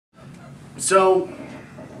So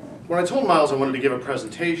when I told Miles I wanted to give a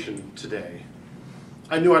presentation today,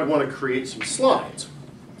 I knew I'd want to create some slides.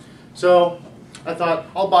 So I thought,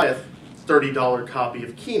 I'll buy a $30 copy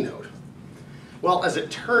of Keynote. Well, as it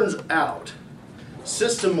turns out,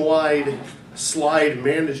 system-wide slide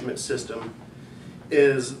management system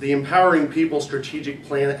is the Empowering People Strategic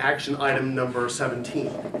Plan action item number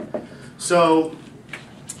 17. So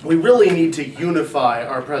we really need to unify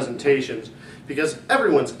our presentations because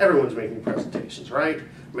everyone's making presentations, right?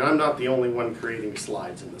 I mean, I'm not the only one creating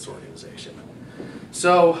slides in this organization.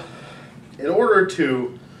 So in order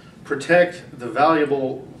to protect the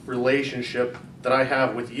valuable relationship that I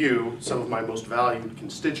have with you, some of my most valued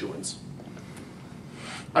constituents,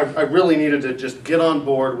 I really needed to just get on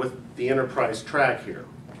board with the enterprise track here.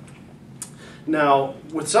 Now,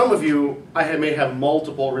 with some of you, I may have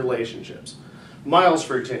multiple relationships. Miles,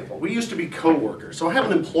 for example, we used to be co-workers, so I have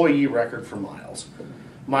an employee record for Miles.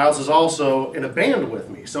 Miles is also in a band with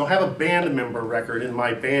me, so I have a band member record in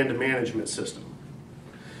my band management system.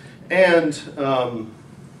 And, I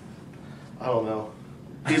don't know,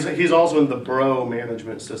 he's also in the bro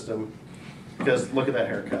management system, because look at that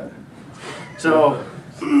haircut. So,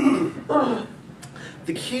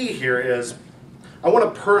 the key here is, I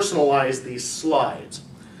want to personalize these slides.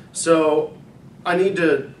 So, I need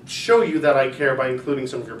to show you that I care by including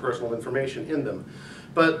some of your personal information in them.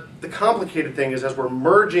 But the complicated thing is, as we're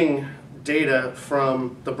merging data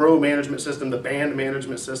from the bro management system, the band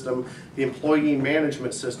management system, the employee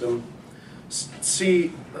management system,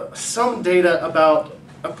 see some data about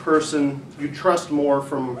a person you trust more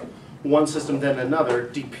from one system than another,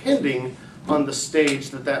 depending on the stage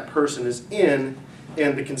that that person is in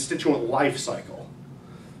and the constituent life cycle.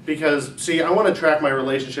 Because, see, I want to track my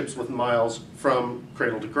relationships with Miles from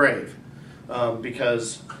cradle to grave.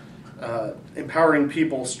 Because Empowering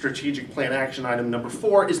People Strategic Plan action item number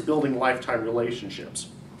 4 is building lifetime relationships.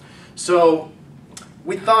 So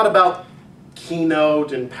we thought about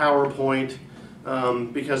Keynote and PowerPoint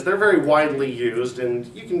because they're very widely used and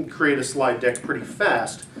you can create a slide deck pretty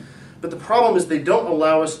fast. But the problem is they don't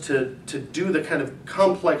allow us to do the kind of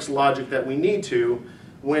complex logic that we need to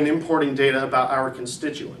when importing data about our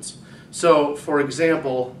constituents. So, for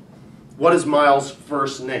example, what is Miles'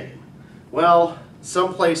 first name? Well,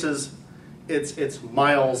 some places it's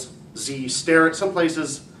Miles Z Starrett. Some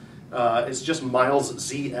places it's just Miles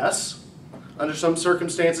ZS. Under some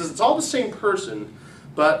circumstances, it's all the same person,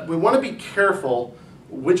 but we want to be careful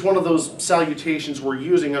which one of those salutations we're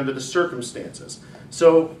using under the circumstances.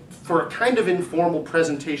 So, for a kind of informal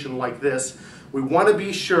presentation like this, we want to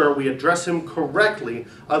be sure we address him correctly,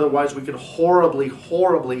 otherwise we could horribly,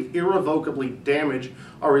 irrevocably damage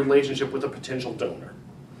our relationship with a potential donor.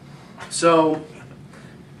 So,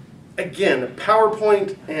 again,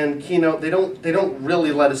 PowerPoint and Keynote, they don't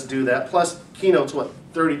really let us do that. Plus, Keynote's what,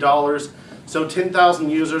 $30? So 10,000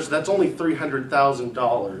 users, that's only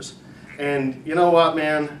 $300,000. And you know what,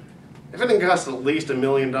 man? If it didn't cost at least $1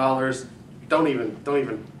 million, don't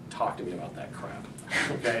even talk to me about that crap.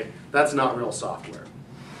 Okay, that's not real software.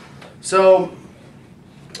 So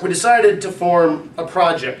we decided to form a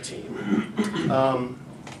project team.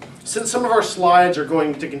 Since some of our slides are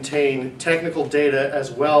going to contain technical data as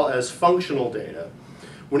well as functional data,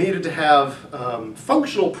 we needed to have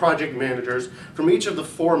functional project managers from each of the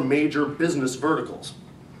 4 major business verticals.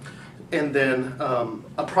 And then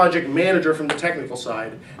a project manager from the technical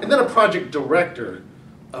side, and then a project director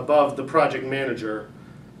above the project manager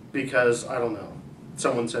because, I don't know,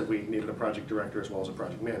 someone said we needed a project director as well as a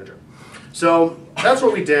project manager. So that's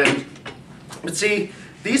what we did. But see,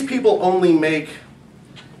 these people only make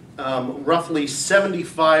roughly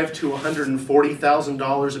 $75,000 to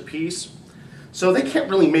 $140,000 a piece. So they can't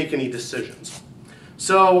really make any decisions.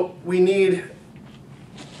 So we need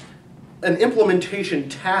an implementation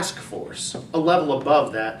task force, a level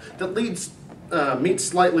above that meets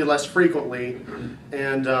slightly less frequently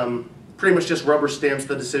and pretty much just rubber stamps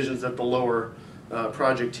the decisions that the lower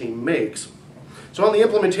project team makes. So on the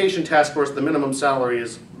implementation task force, the minimum salary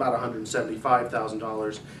is about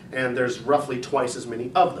 $175,000, and there's roughly twice as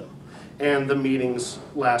many of them. And the meetings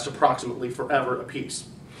last approximately forever apiece.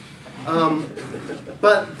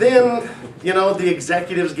 But then, you know, the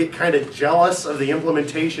executives get kind of jealous of the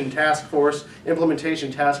implementation task force.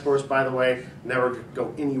 Implementation task force, by the way, never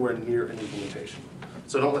go anywhere near an implementation.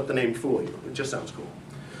 So don't let the name fool you. It just sounds cool.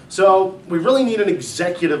 So we really need an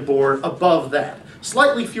executive board above that.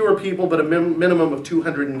 Slightly fewer people, but a minimum of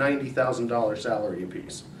 $290,000 salary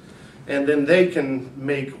apiece. And then they can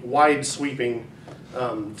make wide sweeping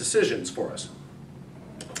decisions for us.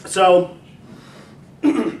 So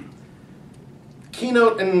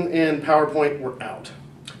Keynote and PowerPoint were out.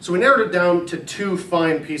 So we narrowed it down to 2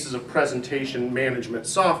 fine pieces of presentation management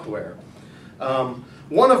software.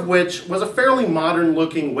 One of which was a fairly modern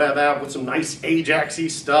looking web app with some nice Ajax-y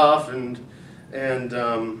stuff and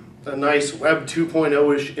a nice Web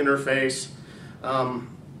 2.0-ish interface.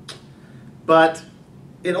 But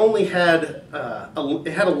it only had a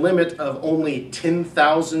limit of only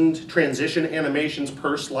 10,000 transition animations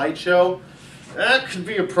per slideshow. That could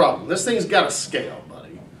be a problem. This thing's got to scale,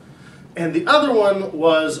 buddy. And the other one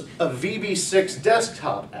was a VB6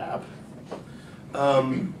 desktop app.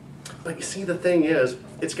 But you see, the thing is,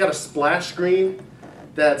 it's got a splash screen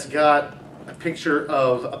that's got a picture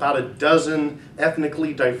of about a dozen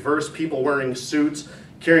ethnically diverse people wearing suits,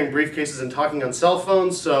 carrying briefcases and talking on cell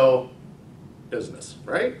phones, so business,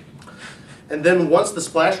 right? And then once the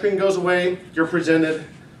splash screen goes away, you're presented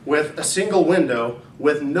with a single window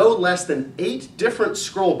with no less than 8 different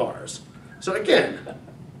scroll bars. So again,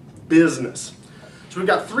 business. So we've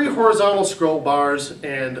got 3 horizontal scroll bars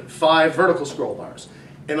and 5 vertical scroll bars.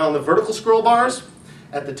 And on the vertical scroll bars,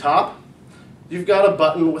 at the top, you've got a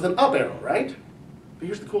button with an up arrow, right? But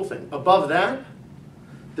here's the cool thing. Above that,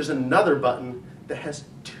 there's another button that has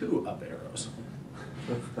 2 up arrows.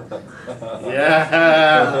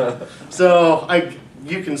 Yeah! So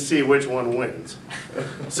you can see which one wins.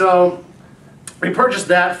 So we purchased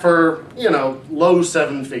that for, low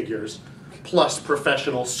 7 figures, plus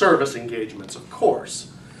professional service engagements, of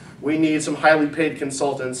course. We need some highly paid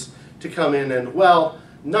consultants to come in and, well,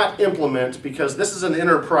 not implement, because this is an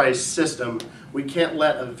enterprise system. We can't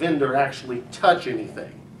let a vendor actually touch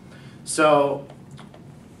anything. So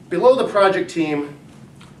below the project team,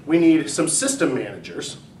 we need some system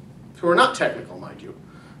managers who are not technical, mind you.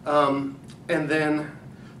 And then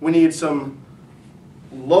we need some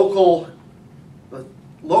local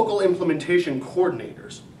implementation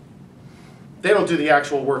coordinators. They don't do the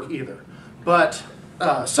actual work either. But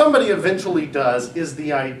somebody eventually does, is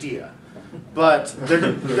the idea. But we're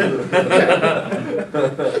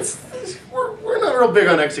not real big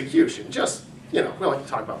on execution. Just, we like to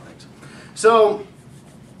talk about things. So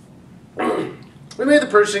we made the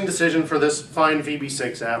purchasing decision for this fine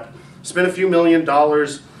VB6 app, spent a few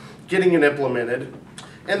 $1,000,000 getting it implemented,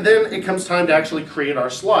 and then it comes time to actually create our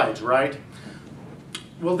slides, right?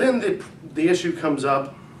 Well, then the issue comes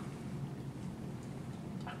up.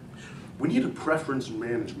 We need a preference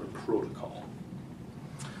management protocol.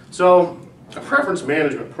 So, a preference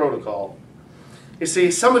management protocol, you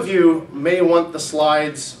see, some of you may want the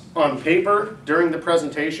slides on paper during the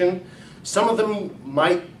presentation. Some of them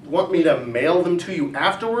might want me to mail them to you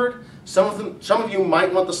afterward. Some of you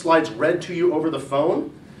might want the slides read to you over the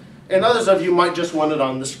phone, and others of you might just want it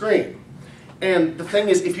on the screen. And the thing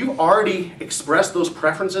is, if you've already expressed those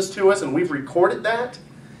preferences to us and we've recorded that,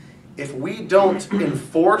 if we don't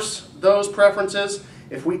enforce those preferences,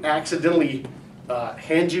 if we accidentally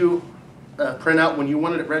hand you a printout when you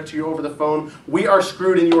wanted it read to you over the phone, we are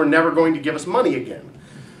screwed and you are never going to give us money again.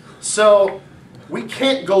 So we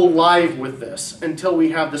can't go live with this until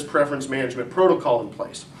we have this preference management protocol in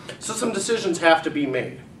place. So some decisions have to be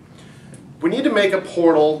made. We need to make a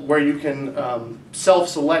portal where you can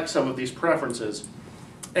self-select some of these preferences,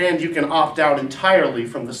 and you can opt out entirely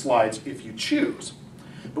from the slides if you choose.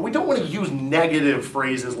 But we don't want to use negative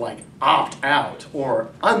phrases like opt out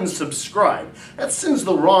or unsubscribe. That sends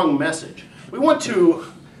the wrong message. We want to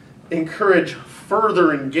encourage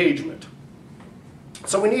further engagement.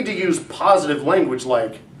 So we need to use positive language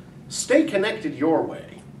like stay connected your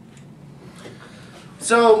way.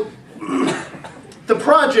 So the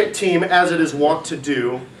project team, as it is wont to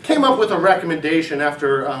do, came up with a recommendation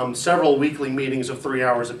after several weekly meetings of 3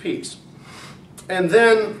 hours apiece. And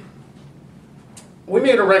then we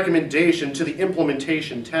made a recommendation to the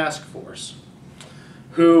implementation task force,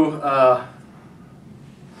 who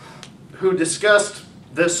discussed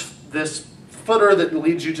this footer that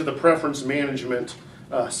leads you to the preference management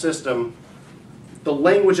system, the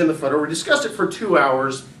language in the footer. We discussed it for 2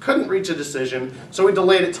 hours, couldn't reach a decision, so we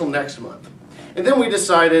delayed it till next month. And then we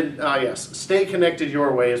decided, yes, stay connected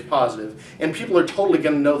your way is positive, and people are totally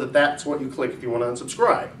going to know that that's what you click if you want to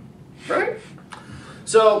unsubscribe, right?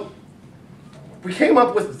 So we came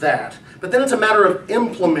up with that, but then it's a matter of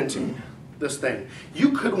implementing this thing.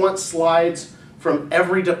 You could want slides from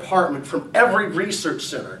every department, from every research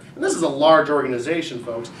center. And this is a large organization,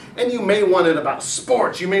 folks, and you may want it about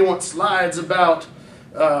sports. You may want slides about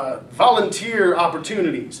volunteer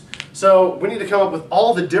opportunities. So we need to come up with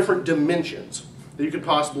all the different dimensions that you could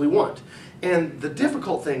possibly want. And the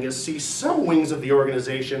difficult thing is, see, some wings of the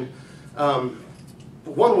organization,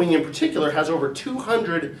 one wing in particular has over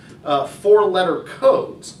 200 four-letter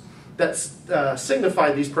codes that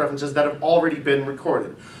signify these preferences that have already been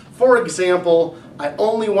recorded. For example, I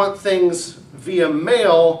only want things via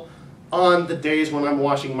mail on the days when I'm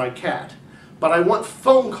washing my cat, but I want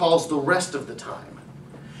phone calls the rest of the time,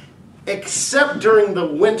 except during the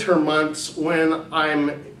winter months when I'm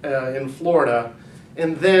in Florida,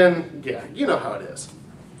 and then, yeah, you know how it is.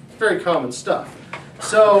 Very common stuff.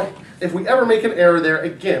 So if we ever make an error there,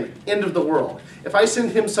 again, end of the world. If I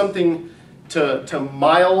send him something to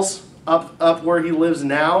Miles up where he lives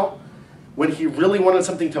now, when he really wanted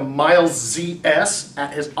something to Miles ZS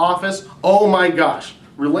at his office, oh my gosh,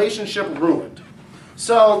 relationship ruined.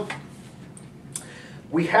 So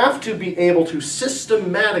we have to be able to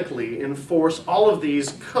systematically enforce all of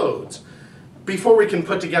these codes before we can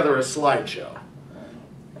put together a slideshow.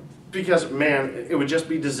 Because, man, it would just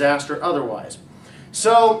be disaster otherwise.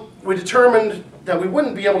 So we determined that we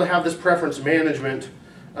wouldn't be able to have this preference management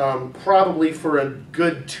probably for a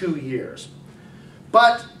good 2 years.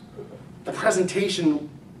 But the presentation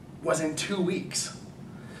was in 2 weeks.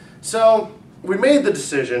 So we made the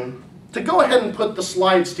decision to go ahead and put the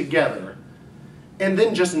slides together and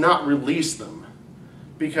then just not release them.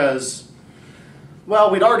 Because, well,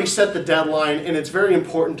 we'd already set the deadline and it's very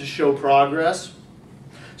important to show progress.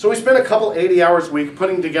 So we spent a couple 80 hours a week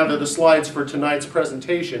putting together the slides for tonight's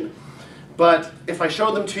presentation. But if I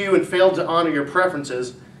showed them to you and failed to honor your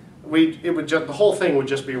preferences, the whole thing would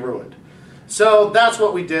just be ruined. So that's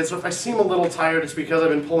what we did. So if I seem a little tired, it's because I've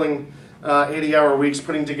been pulling 80-hour weeks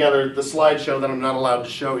putting together the slideshow that I'm not allowed to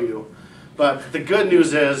show you. But the good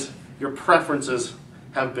news is your preferences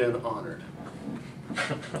have been honored.